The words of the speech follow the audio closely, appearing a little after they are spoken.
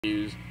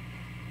use,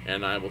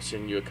 and I will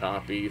send you a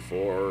copy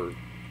for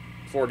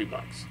 $40.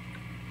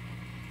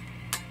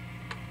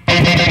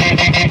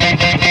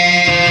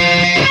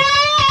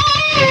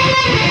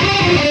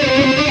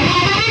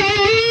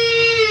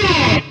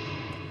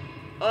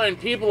 Oh, and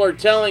people are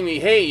telling me,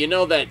 hey, you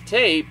know that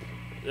tape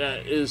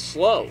is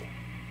slow.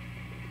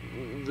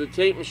 The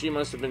tape machine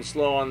must have been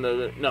slow on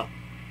the... No.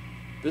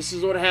 This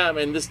is what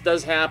happened. This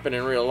does happen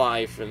in real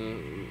life,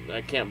 and I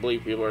can't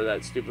believe people are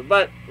that stupid.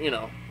 But, you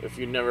know, if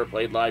you've never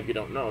played live, you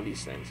don't know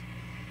these things.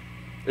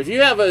 If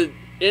you have an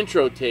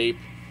intro tape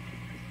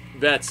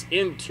that's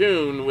in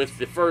tune with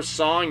the first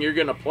song you're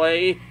going to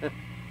play,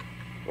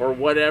 or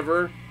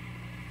whatever,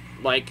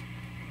 like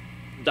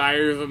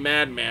Diary of a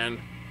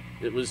Madman,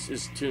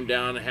 is tuned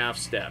down a half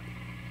step,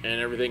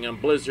 and everything on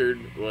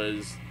Blizzard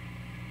was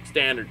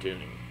standard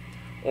tuning,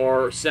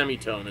 or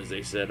semitone, as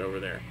they said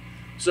over there.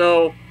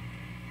 So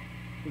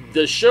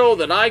the show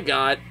that I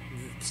got,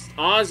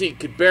 Ozzy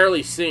could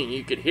barely sing.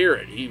 You could hear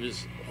it. He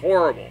was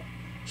horrible.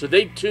 So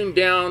they tuned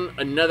down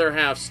another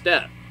half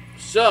step.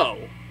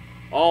 So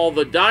all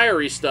the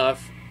Diary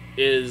stuff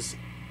is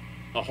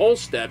a whole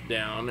step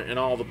down, and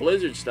all the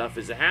Blizzard stuff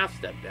is a half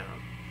step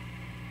down.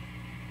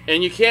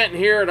 And you can't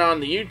hear it on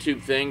the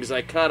YouTube thing because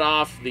I cut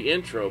off the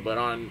intro, but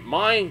on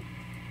my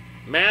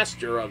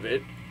master of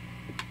it,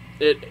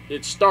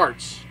 it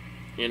starts.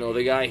 You know,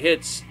 the guy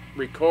hits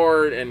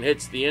record and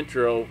hits the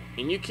intro,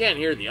 and you can't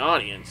hear the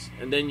audience,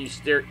 and then you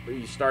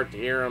start to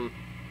hear them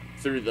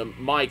through the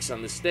mics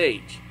on the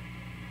stage.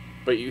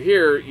 But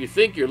you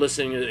think you're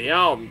listening to the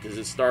album because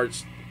it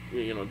starts,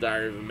 you know,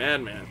 Diary of a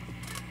Madman.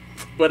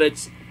 But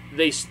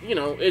they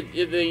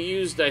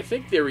used, I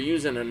think they were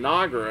using a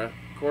Nagra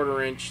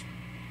 1/4 inch,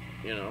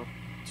 you know,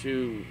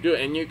 to do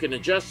it, and you can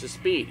adjust the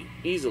speed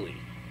easily.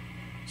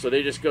 So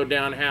they just go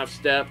down half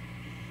step.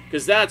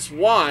 Because that's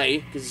why,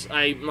 because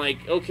I'm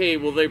like, okay,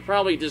 well, they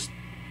probably just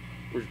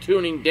were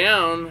tuning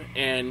down,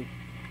 and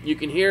you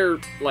can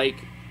hear, like,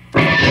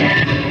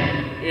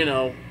 you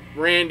know,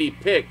 Randy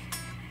pick,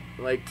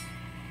 like,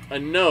 a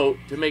note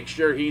to make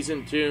sure he's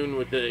in tune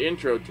with the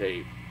intro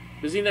tape.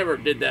 Because he never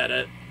did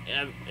that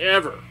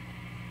ever.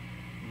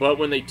 But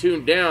when they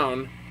tune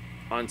down,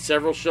 on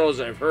several shows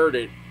I've heard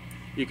it,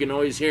 you can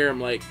always hear him,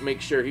 like,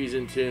 make sure he's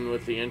in tune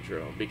with the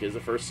intro. Because the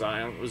first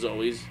song was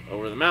always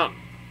Over the Mountain.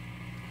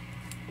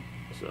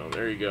 So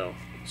there you go.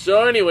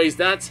 So anyways,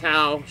 that's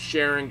how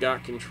Sharon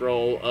got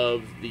control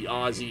of the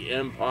Ozzy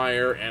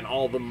empire and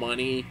all the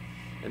money,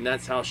 and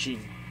that's how she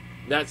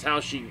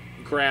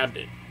grabbed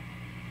it.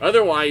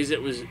 Otherwise,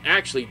 it was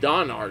actually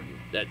Don Arden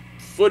that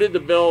footed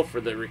the bill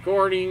for the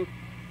recording,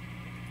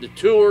 the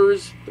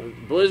tours, the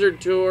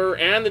Blizzard tour,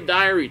 and the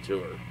Diary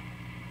tour.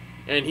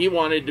 And he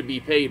wanted to be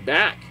paid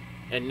back,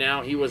 and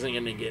now he wasn't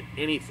going to get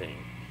anything.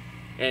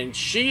 And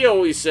she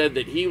always said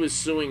that he was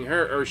suing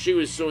her, or she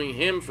was suing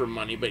him for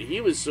money, but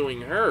he was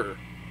suing her.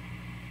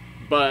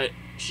 But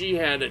she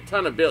had a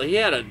ton of bill. He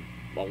had a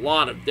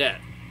lot of debt,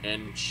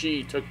 and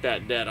she took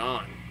that debt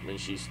on when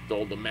she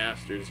stole the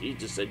masters. He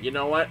just said, you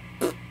know what?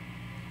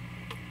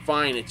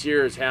 Fine, it's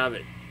yours, have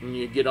it. And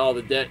you get all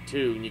the debt,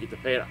 too, and you get to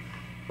pay it off.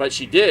 But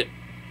she did,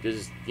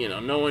 because, you know,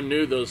 no one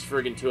knew those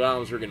friggin' 2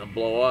 albums were going to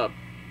blow up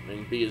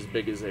and be as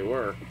big as they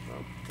were.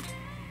 So,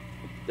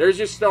 there's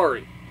your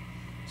story.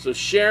 So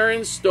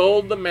Sharon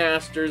stole the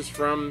masters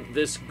from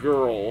this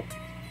girl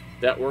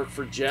that worked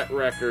for Jet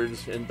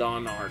Records and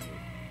Don Arden.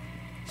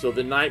 So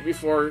the night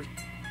before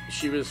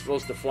she was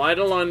supposed to fly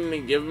to London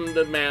and give them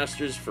the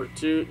masters for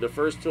the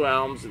first 2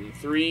 albums and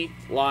 3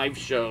 live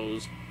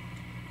shows,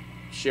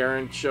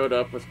 Sharon showed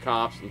up with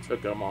cops and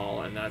took them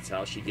all, and that's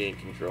how she gained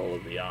control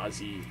of the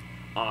Ozzy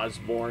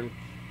Osbourne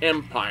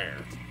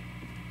empire.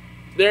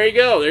 There you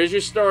go. There's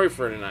your story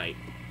for tonight.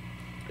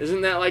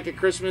 Isn't that like a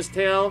Christmas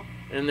tale?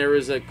 And there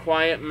was a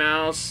quiet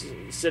mouse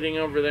sitting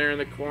over there in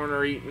the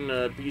corner eating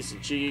a piece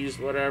of cheese,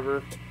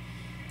 whatever.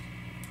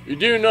 You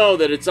do know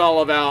that it's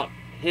all about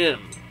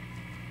him.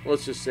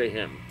 Let's just say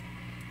him.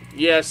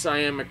 Yes, I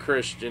am a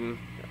Christian.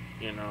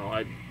 You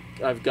know,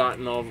 I've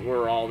gotten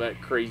over all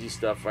that crazy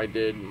stuff I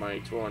did in my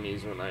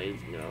 20s when I,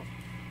 you know,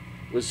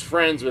 was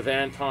friends with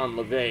Anton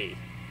LaVey.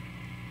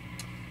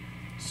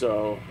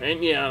 So,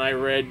 and yeah, and I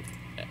read,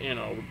 you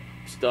know,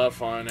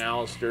 stuff on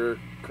Aleister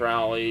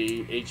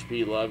Crowley,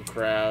 H.P.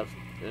 Lovecraft,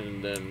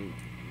 and then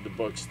the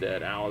books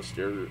that Anton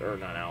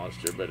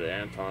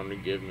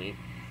would give me.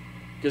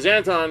 Because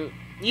Anton,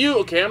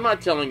 I'm not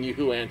telling you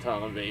who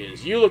Anton LaVey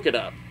is. You look it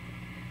up.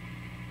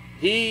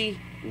 He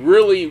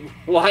really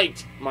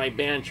liked my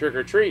band Trick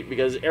or Treat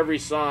because every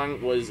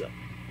song was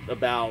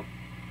about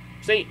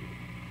Satan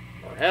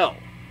or hell.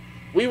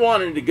 We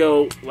wanted to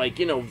go like,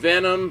 you know,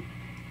 Venom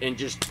and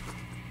just,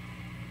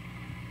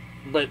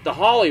 but the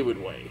Hollywood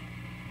way.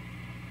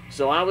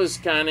 So I was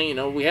kind of, you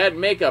know, we had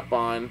makeup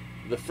on.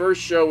 The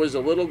first show was a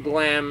little more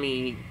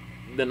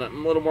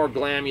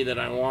glammy than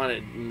I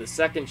wanted. In the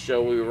second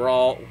show, we were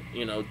all,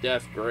 you know,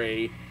 death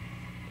gray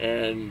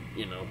and,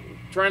 you know,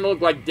 trying to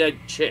look like dead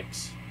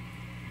chicks.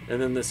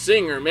 And then the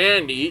singer,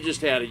 Mandy, he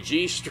just had a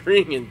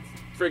G-string and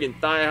friggin'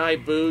 thigh-high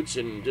boots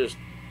and just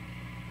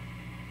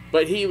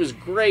But he was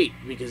great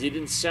because he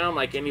didn't sound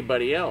like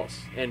anybody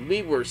else. And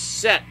we were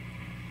set.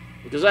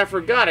 Because I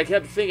forgot, I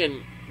kept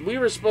thinking, we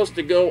were supposed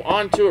to go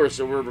on tour,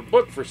 so we were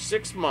booked for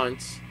 6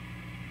 months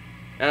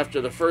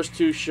after the first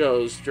 2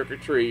 shows, Trick or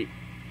Treat.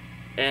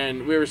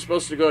 And we were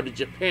supposed to go to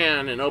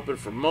Japan and open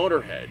for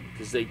Motorhead.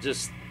 Because they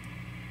just,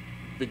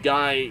 the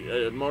guy,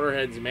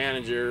 Motorhead's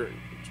manager,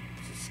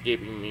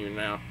 escaping me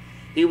now,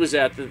 he was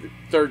at the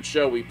 3rd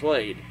show we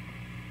played.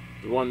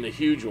 The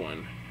huge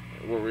one,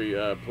 where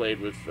we played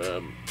with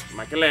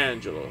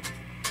Michelangelo.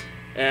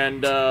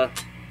 And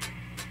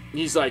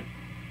he's like,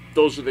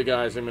 those are the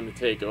guys I'm going to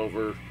take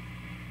over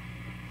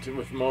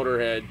with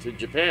Motorhead to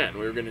Japan.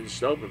 We were going to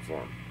just open for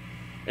them.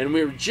 And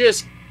we were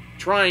just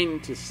trying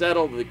to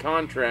settle the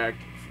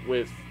contract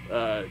with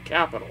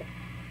Capitol.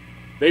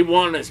 They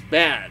wanted us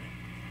bad.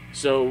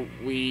 So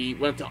we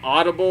went to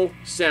Audible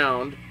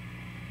Sound.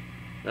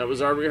 That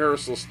was our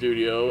rehearsal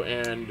studio,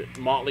 and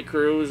Motley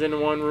Crue was in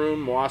one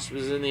room, Wasp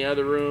was in the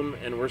other room,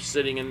 and we're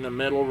sitting in the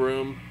middle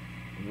room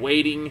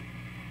waiting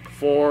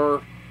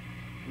for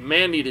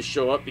Mandy to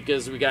show up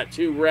because we got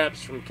 2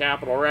 reps from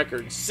Capitol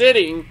Records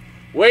sitting,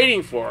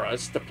 waiting for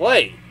us to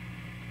play.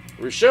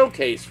 We were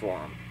showcased for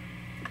them.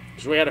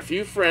 So we had a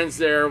few friends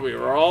there, we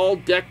were all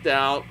decked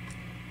out,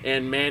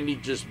 and Mandy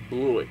just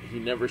blew it. He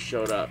never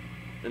showed up.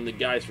 And the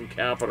guys from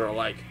Capitol are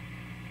like,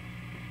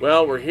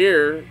 well, we're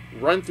here,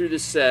 run through the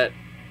set,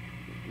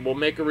 we'll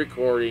make a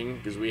recording,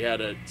 because we had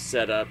a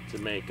set up to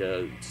make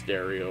a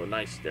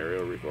nice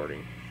stereo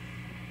recording.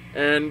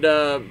 And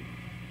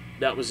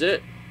that was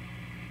it.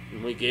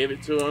 And we gave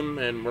it to them,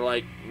 and we're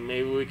like,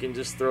 maybe we can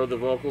just throw the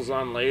vocals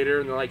on later.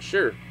 And they're like,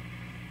 sure.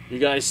 You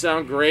guys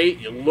sound great.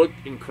 You look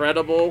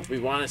incredible. We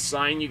want to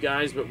sign you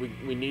guys, but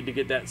we need to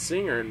get that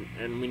singer.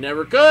 And we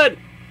never could,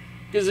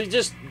 because he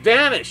just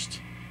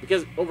vanished.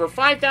 Because over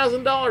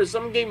 $5,000,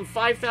 someone gave him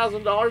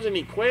 $5,000 and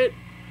he quit.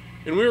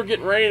 And we were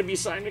getting ready to be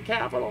signed to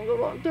Capitol and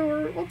go on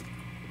tour. Well,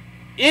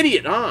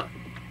 idiot, huh?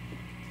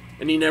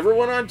 And he never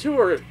went on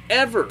tour,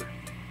 ever.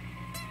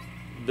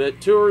 The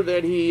tour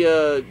that he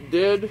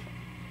did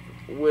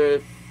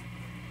with...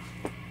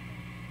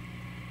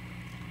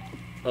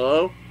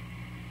 Hello?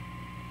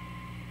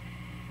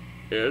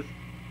 Yes?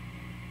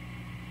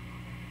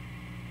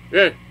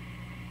 Yeah.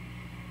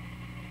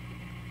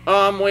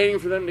 Oh, I'm waiting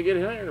for them to get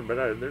here, but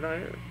they're not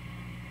here.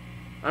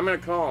 I'm going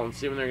to call and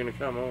see when they're going to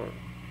come over.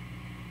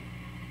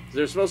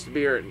 They're supposed to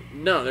be here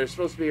they're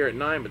supposed to be here at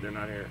 9, but they're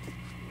not here.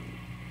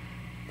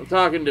 I'm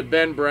talking to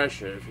Ben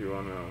Brescia, if you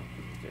want to know.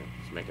 Okay,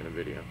 just making a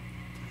video.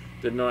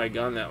 Didn't know I'd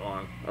gone that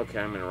long. Okay,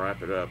 I'm going to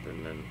wrap it up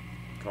and then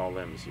call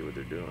them and see what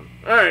they're doing.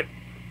 Alright.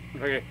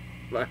 Okay,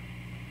 bye.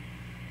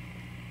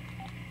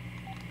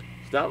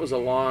 So that was a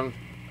long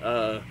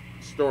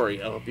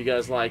story. I hope you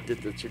guys liked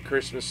it. It's your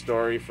Christmas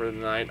story for the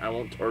night. I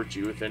won't torture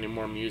you with any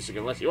more music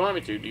unless you want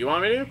me to. Do you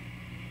want me to?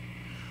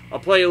 I'll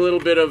play a little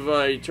bit of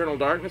Eternal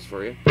Darkness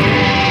for you.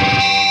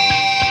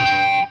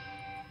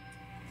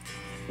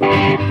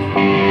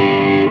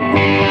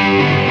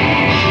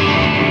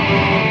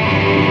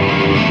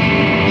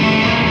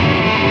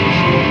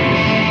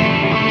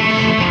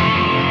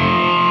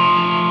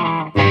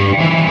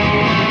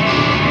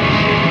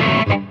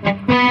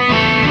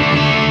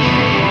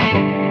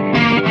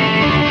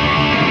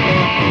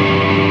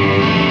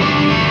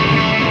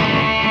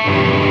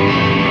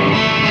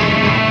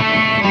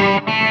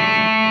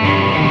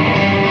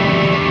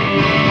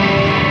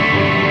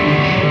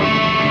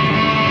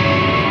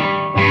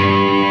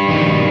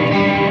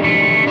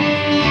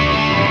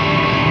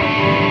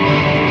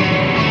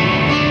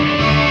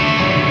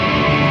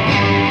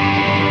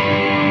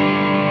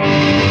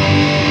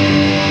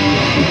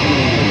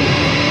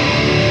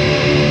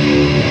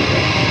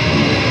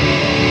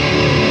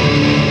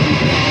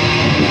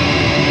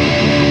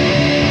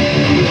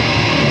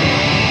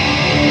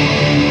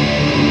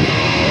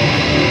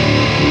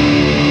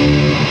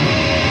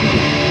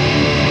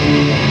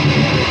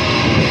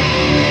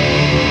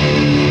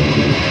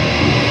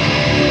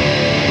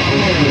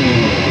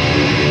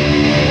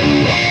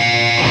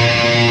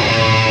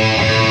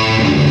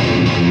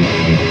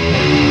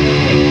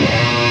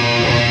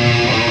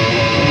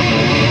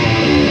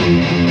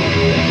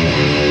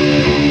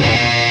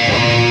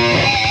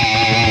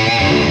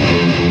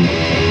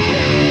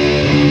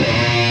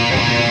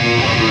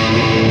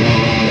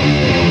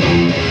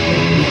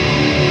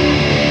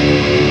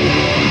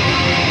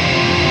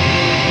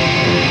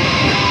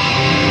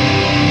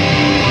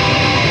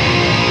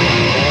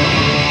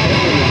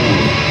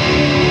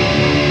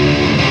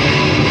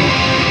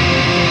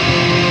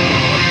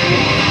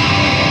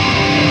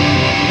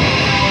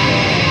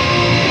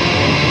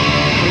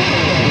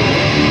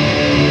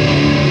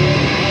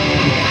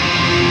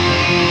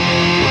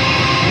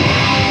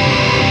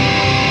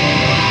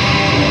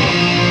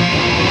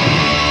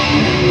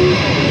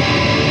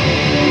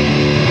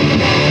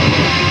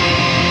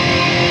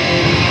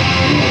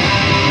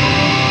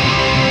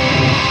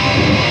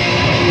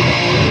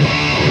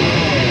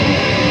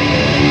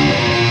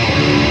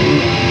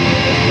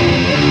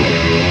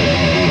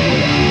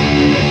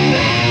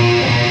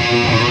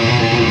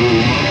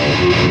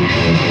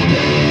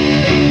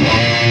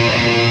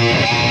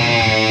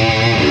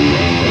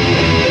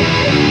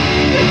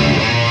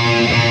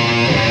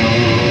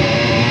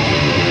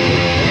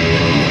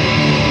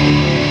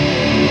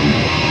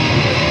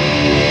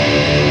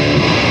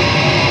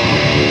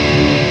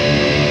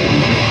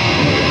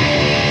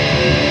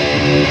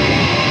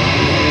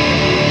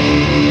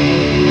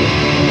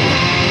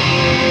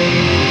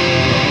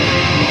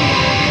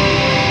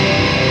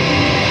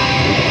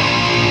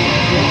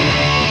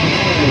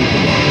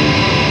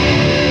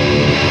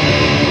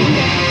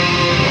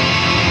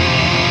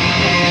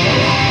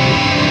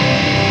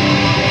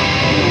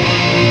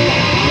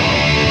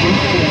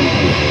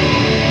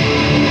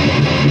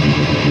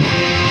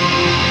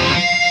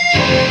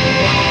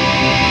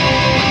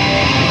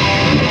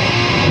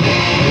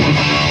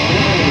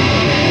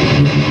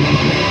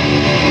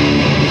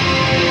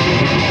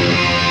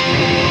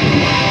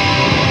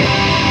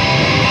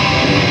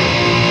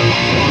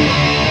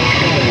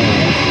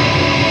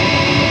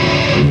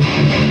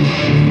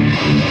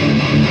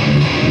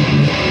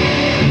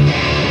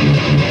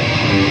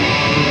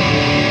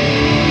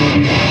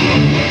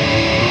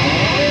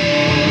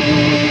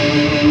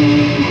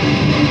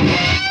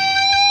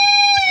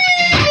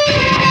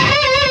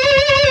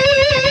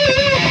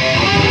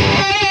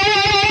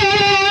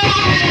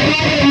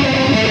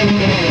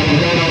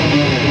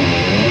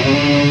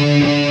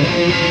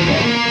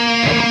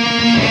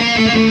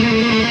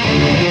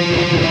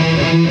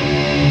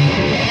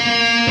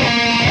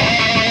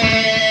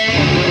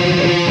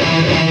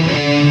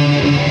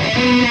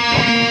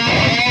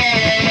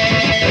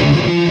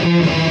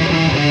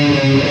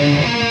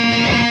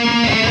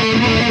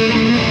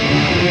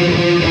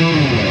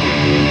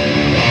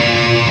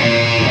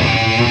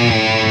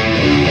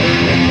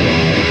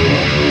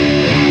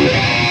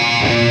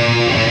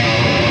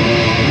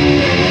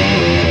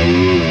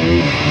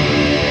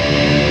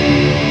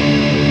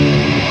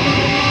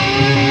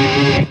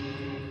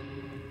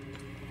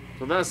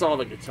 that's all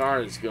the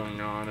guitar that's going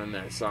on in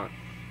that song.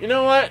 You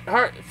know what?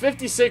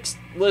 56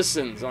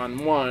 listens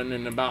on one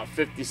and about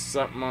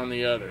 50-something on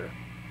the other.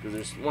 Because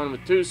there's one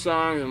with 2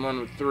 songs and one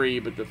with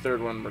 3, but the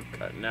third one we're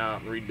cutting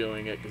out and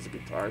redoing it because the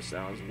guitar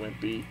sounds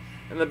wimpy.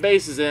 And the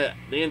bass is the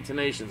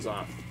intonation's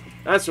off.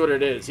 That's what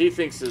it is. He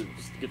thinks the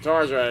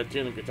guitars are out of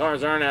tune. The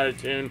guitars aren't out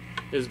of tune.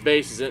 His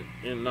bass is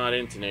not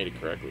intonated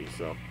correctly.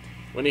 So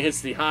when he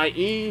hits the high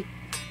E,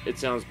 it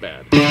sounds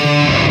bad.